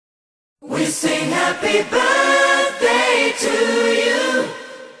We sing happy birthday to you,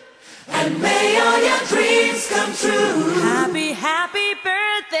 and may all your dreams come true. Happy, happy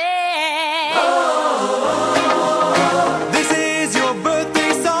birthday. Oh, This is your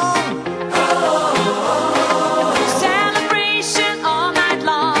birthday song. Celebration all night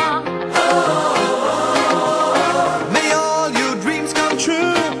long. May all your dreams come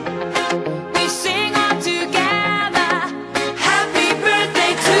true. We sing all together. happy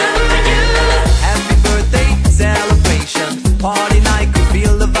birthday to you. Happy birthday celebration. Party night, we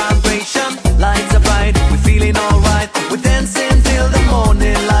feel the vibration. Lights are bright, we're feeling alright. We're dancing till the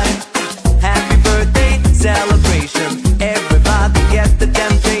morning light. Happy birthday celebration. Everybody get the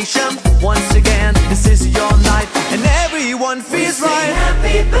temptation. Once again, this is your night, and everyone feels Sing right.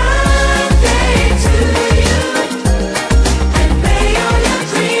 happy birthday to you, and may all your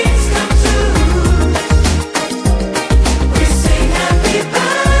dreams come true. We sing happy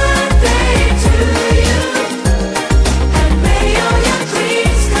birthday to you, and may all your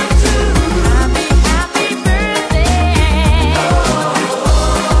dreams come true. Happy, happy birthday.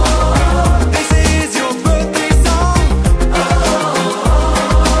 This is your birthday song.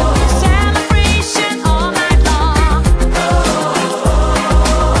 Celebration all night long.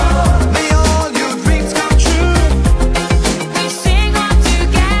 May all your dreams come true. We sing all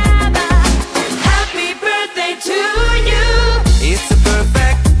together. Happy birthday to you. It's a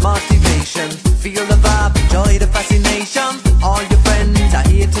perfect motivation. Feel the vibe, enjoy the fascination. All your friends are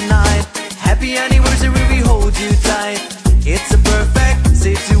here tonight. Happy anniversary, we hold you tight. It's a perfect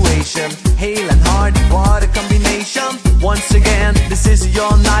situation. Hale and hard, what a combination. Once again, this is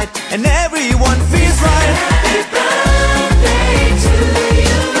your night, and everyone feels right. Happy birthday